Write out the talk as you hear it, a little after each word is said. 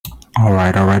All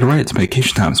right. It's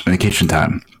medication time. It's medication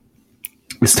time.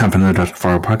 It's time for another Dr.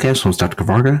 Kavarga podcast. Host Dr.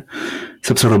 Kavarga.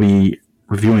 This episode will be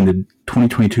reviewing the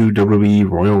 2022 WWE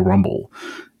Royal Rumble.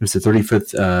 It was the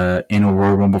 35th annual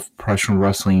Royal Rumble professional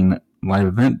wrestling live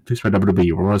event produced by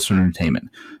WWE Royal Wrestling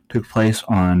Entertainment. It took place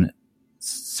on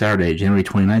Saturday, January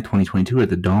 29, 2022 at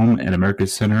the Dome at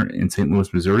America's Center in St.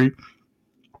 Louis, Missouri.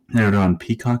 It aired on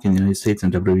Peacock in the United States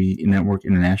and WWE Network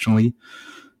internationally.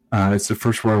 It's the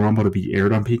first Royal Rumble to be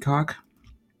aired on Peacock.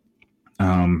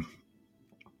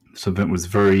 This event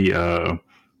was it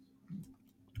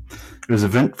was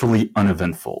eventfully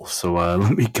uneventful. So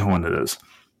let me go into this.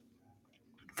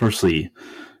 Firstly,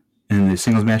 in the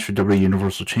singles match for WWE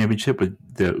Universal Championship with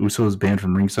the Usos banned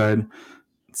from ringside,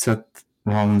 Seth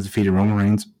Rollins defeated Roman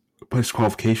Reigns by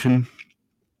disqualification.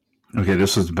 Okay,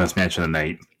 this was the best match of the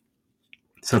night.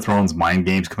 Seth Rollins' mind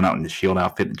games coming out in the Shield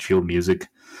outfit and Shield music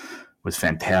was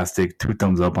fantastic. 2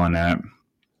 thumbs up on that.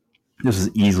 This is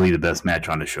easily the best match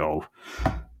on the show.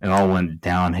 It all went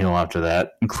downhill after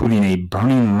that, including a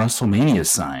burning WrestleMania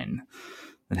sign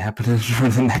that happened at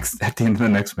the end of the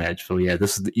next match. So yeah,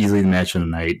 this is easily the match of the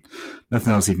night.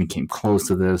 Nothing else even came close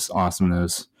to this.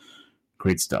 Awesomeness.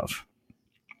 Great stuff.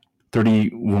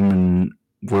 30-woman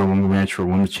Royal Rumble match for a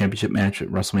women's championship match at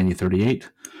WrestleMania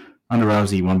 38. Ronda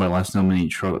Rousey won by last nominee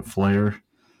Charlotte Flair.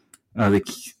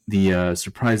 The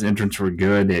surprise entrants were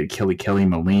good. They had Kelly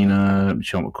Melina,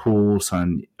 Michelle McCool,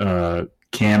 son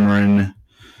Cameron,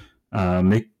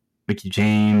 Mickie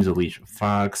James, Alicia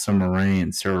Fox, Summer Rae,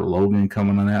 and Sarah Logan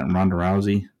coming on that, and Ronda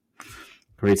Rousey.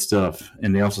 Great stuff.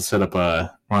 And they also set up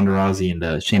Ronda Rousey and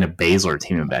Shayna Baszler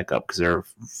teaming back up because they're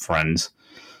friends.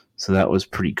 So that was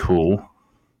pretty cool.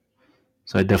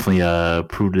 So I definitely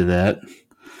approved of that.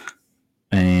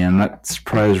 And I'm not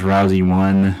surprised Rousey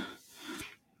won.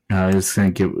 I just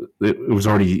think it was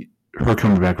already, her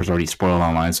coming back was already spoiled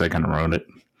online, so I kind of wrote it.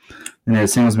 And a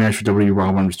singles match for WWE Raw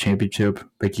Women's Championship.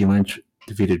 Becky Lynch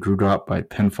defeated Drew Dopp by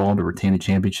pinfall to retain the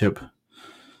championship.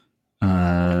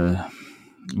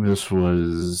 This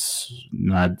was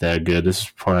not that good. This is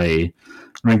probably,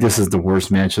 I think this is the worst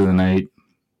match of the night.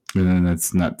 And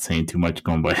that's not saying too much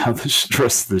going by how the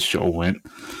rest of the show went.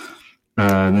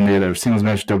 Then they had a singles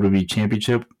match WWE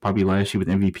Championship. Bobby Lashley with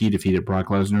MVP defeated Brock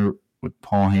Lesnar with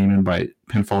Paul Heyman by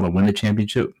pinfall to win the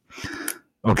championship.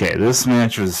 Okay, this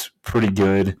match was pretty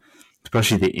good,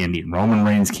 especially the ending. Roman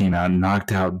Reigns came out and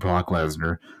knocked out Brock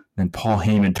Lesnar. Then Paul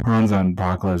Heyman turns on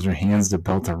Brock Lesnar, hands the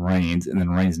belt to Reigns, and then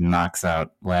Reigns knocks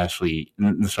out Lashley.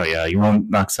 He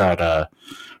knocks out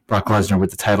Brock Lesnar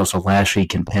with the title so Lashley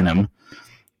can pin him.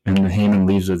 And then Heyman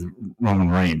leaves with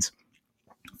Roman Reigns.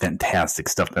 Fantastic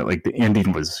stuff. Like the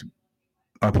ending was,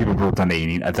 people wrote on the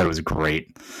ending. I thought it was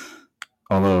great.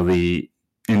 Although the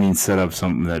ending set up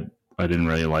something that I didn't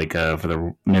really like for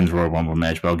the men's Royal Rumble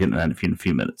match, but I'll get into that in a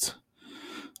few minutes.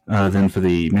 Then for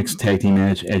the mixed tag team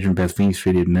match, Edge and Beth Phoenix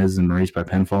defeated Miz and Maurice by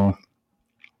pinfall.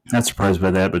 Not surprised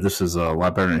by that, but this is a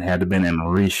lot better than it had to been, and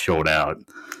Maurice showed out.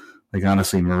 Like,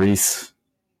 honestly, Maurice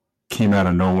came out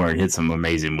of nowhere and hit some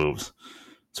amazing moves.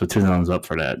 So 2 thumbs up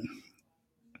for that.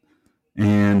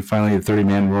 And finally, the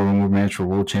 30-man Royal Rumble match for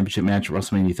World Championship match at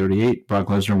WrestleMania 38. Brock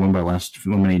Lesnar won by last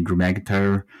eliminating Drew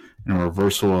McIntyre in a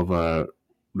reversal of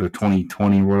the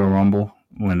 2020 Royal Rumble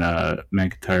when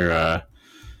McIntyre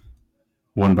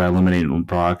won by eliminating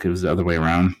Brock. It was the other way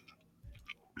around.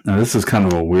 Now, this is kind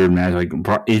of a weird match. Like,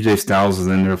 AJ Styles was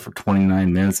in there for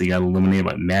 29 minutes. He got eliminated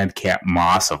by Madcap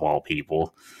Moss, of all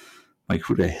people. Like,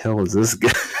 who the hell is this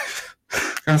guy?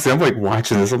 Honestly, I'm like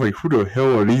watching this. I'm like, who the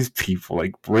hell are these people?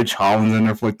 Like, Rich Holland's in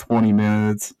there for like 20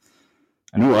 minutes.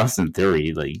 I knew Austin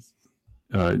Theory, like,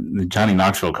 the Johnny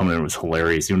Knoxville coming in was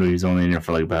hilarious, even though he was only in there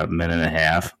for like about a minute and a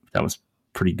half. That was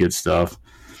pretty good stuff.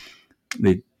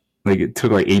 It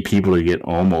took like 8 people to get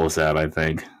almost out, I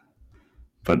think.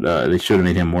 But they should have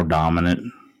made him more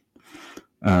dominant.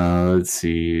 Let's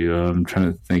see. I'm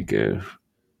trying to think.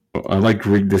 I like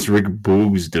this Rick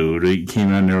Boogs dude. He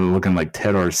came in there looking like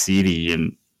Ted Arcidi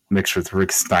and mixed with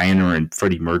Rick Steiner and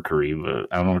Freddie Mercury. But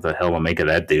I don't know what the hell to make of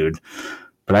that dude.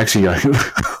 But actually,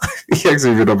 he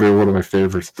actually ended up being one of my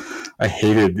favorites. I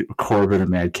hated Corbin and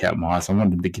Madcap Moss. I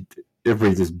wanted to get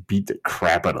everybody just beat the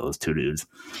crap out of those 2 dudes.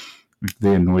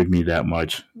 They annoyed me that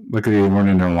much. Luckily, they weren't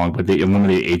in there long, but they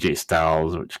eliminated AJ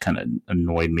Styles, which kind of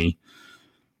annoyed me.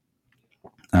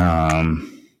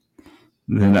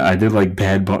 Then I did like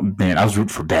Bad Bunny. Man, I was rooting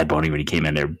for Bad Bunny when he came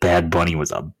in there. Bad Bunny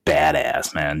was a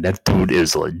badass, man. That dude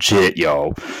is legit,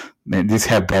 yo. Man, just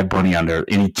have Bad Bunny on there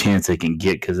any chance they can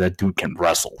get because that dude can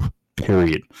wrestle,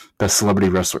 period. Best celebrity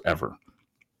wrestler ever.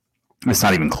 It's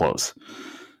not even close.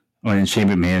 And Shane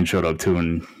McMahon showed up too,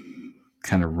 and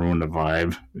kind of ruined the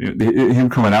vibe. Him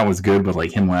coming out was good, but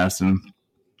like him lasting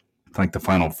like the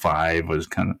final five was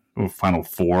kind of, or final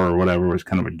four or whatever, was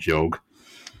kind of a joke.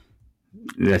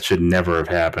 That should never have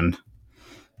happened.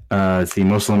 See,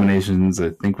 most eliminations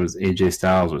I think was AJ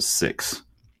Styles was 6.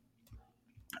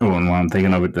 Oh, and while I'm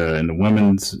thinking of it, in the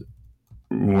women's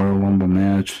Royal Rumble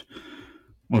match,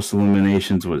 most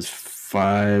eliminations was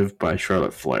 5 by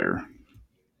Charlotte Flair.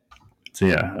 So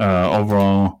yeah,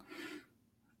 overall,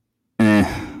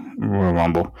 Royal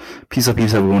Rumble. Peace out,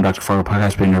 everyone. Dr. Fargo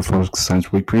Podcast, being your first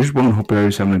Science Week. Peace, everyone. Hope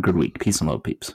everybody's having a good week. Peace and love, peeps.